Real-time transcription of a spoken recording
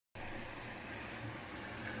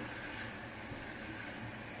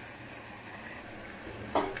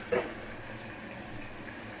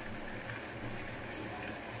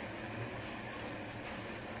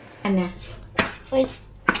Anna?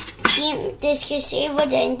 Fordi det skal se,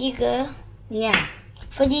 hvordan de gør. Ja.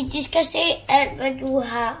 Fordi de skal se alt, hvad du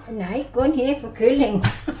har. Nej, kun her for kylling.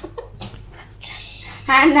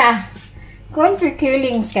 Anna, kun for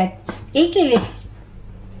kylling, skat. Ikke lidt.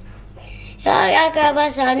 Ja, jeg gør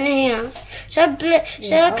bare sådan her.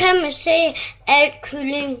 Så kan man se alt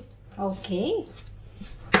kylling. Okay.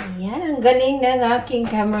 Ayan, ang galing ng aking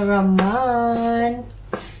cameraman.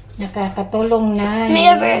 Nakakatulong na.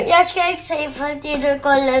 Men jeg skal ikke se, fordi det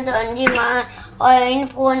går lidt ondt i mig øjne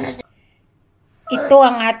på grund af det. Ito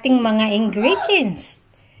ang ating mga ingredients.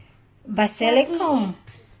 Basilicum.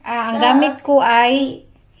 Ang gamit ko ay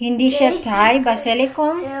hindi siya Thai,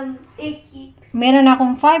 basilicum. Meron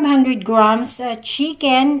akong 500 grams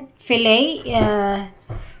chicken fillet.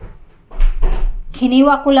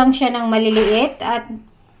 Hiniwa ko lang siya ng maliliit at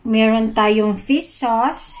meron tayong fish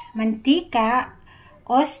sauce, mantika,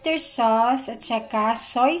 oyster sauce at saka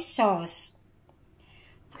soy sauce.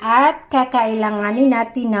 At kakailanganin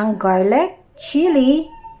natin ng garlic, chili.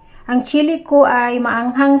 Ang chili ko ay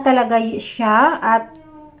maanghang talaga siya at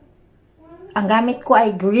ang gamit ko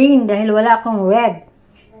ay green dahil wala akong red.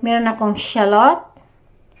 Meron akong shallot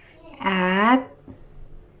at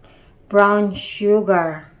brown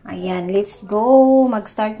sugar. Ayan, let's go.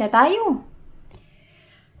 Mag-start na tayo.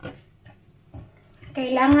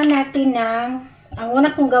 Kailangan natin ang una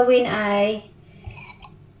kong gawin ay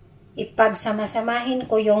ipagsama-samahin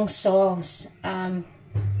ko yung sauce. 2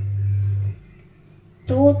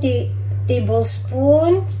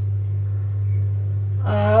 tablespoons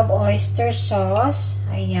of oyster sauce.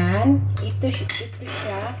 Ayan. Ito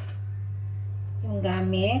siya. Yung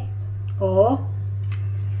gamit ko.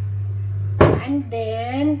 And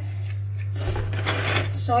then,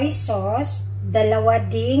 soy sauce,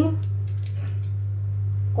 2 ding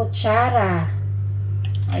kutsara.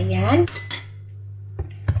 Ayan.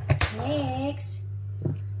 Next,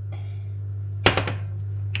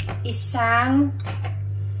 1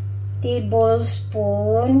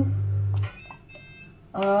 tablespoon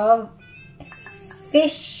of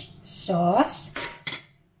fish sauce.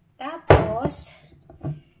 Tapos,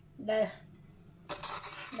 2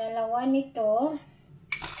 nito.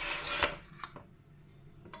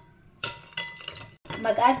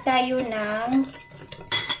 Mag-add tayo ng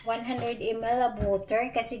 100 ml of water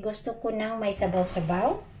kasi gusto ko nang may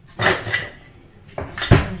sabaw-sabaw.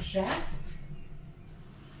 Ayan siya.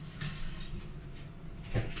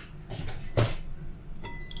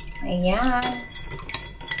 Ayan.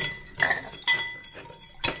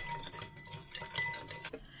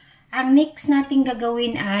 Ang next natin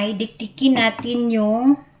gagawin ay diktikin natin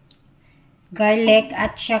yung garlic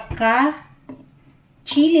at saka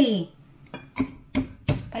chili.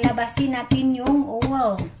 Palabasin natin yung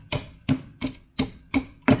oil.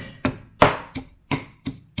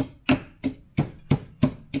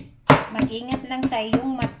 Mag-ingat lang sa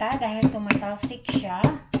iyong mata dahil tumatalsik siya.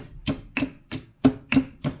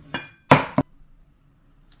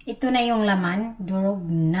 Ito na yung laman, durog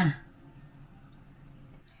na.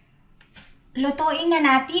 Lutuin na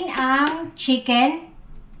natin ang chicken.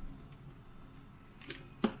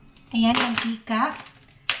 Ayan, mantika.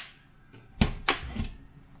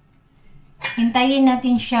 Hintayin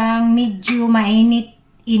natin siyang medyo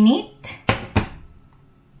mainit-init.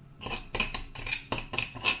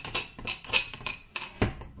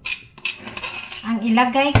 Ang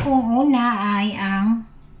ilagay kong una ay ang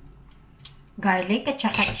garlic at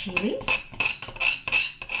saka chili.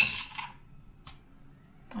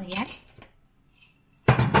 Ayan.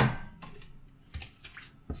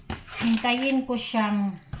 Hintayin ko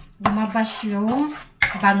siyang lumabas yung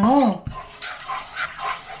bango.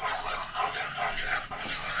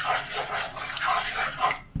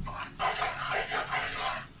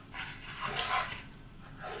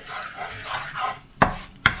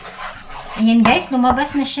 Ayan guys,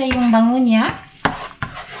 lumabas na siya yung bango niya.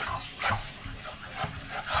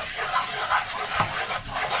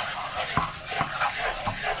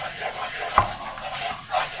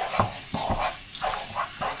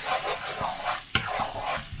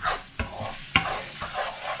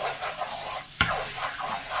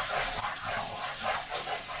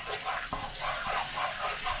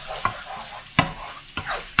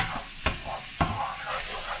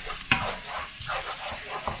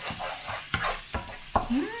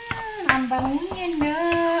 Ang bango niya na.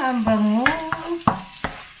 Ang bango.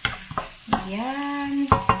 Ayan.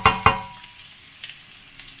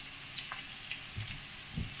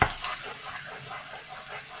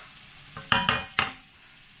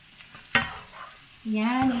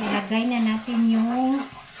 Ayan. Ilagay na natin yung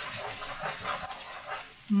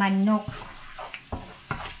manok.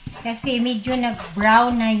 Kasi medyo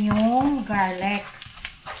nag-brown na yung garlic.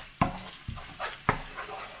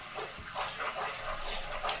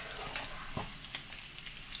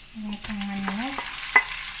 Itong manok.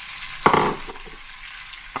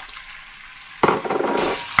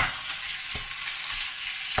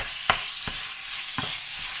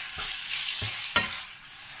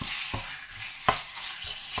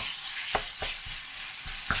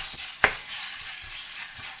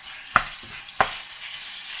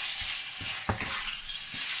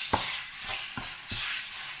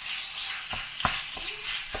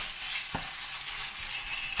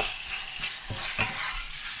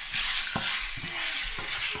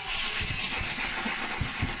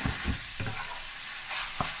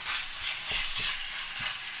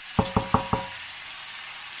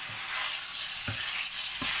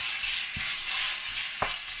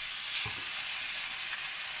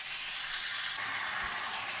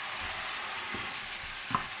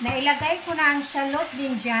 Nailagay ko na ang shallot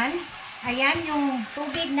din dyan. Ayan, yung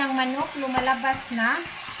tubig ng manok lumalabas na.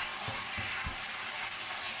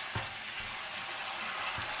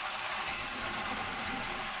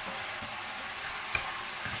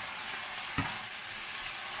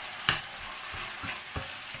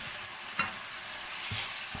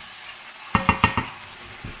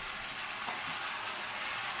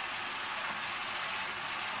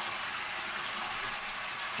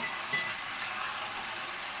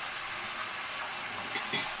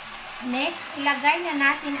 Next, ilagay na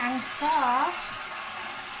natin ang sauce.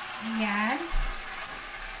 Ayan.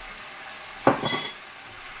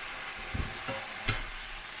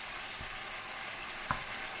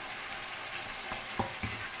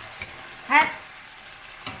 At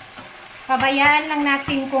pabayaan lang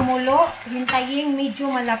natin kumulo. Hintayin medyo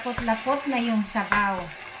malapot-lapot na yung sabaw.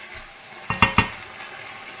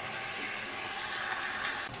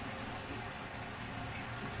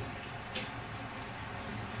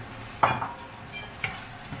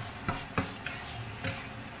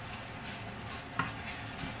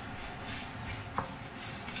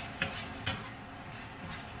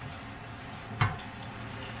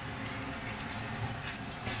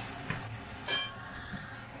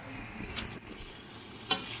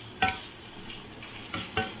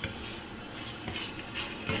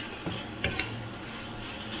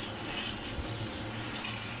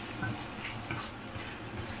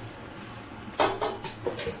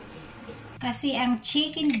 Kasi ang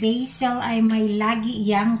chicken basil ay may lagi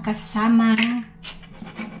iyang kasamang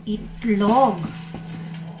itlog.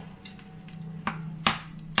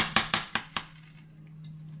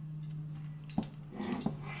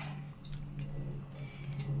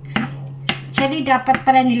 Actually, dapat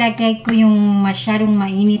pala nilagay ko yung masyadong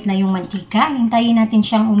mainit na yung mantika. Hintayin natin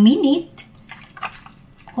siyang uminit.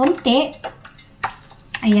 Konti.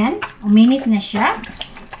 Ayan, uminit na siya.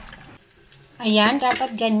 Ayan,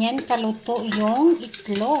 dapat ganyan kaluto yung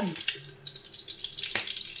itlog.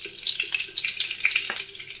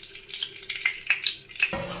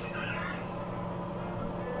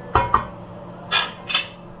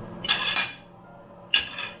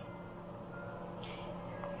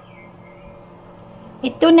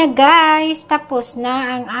 Ito na guys, tapos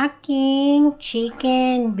na ang aking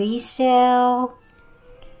chicken basil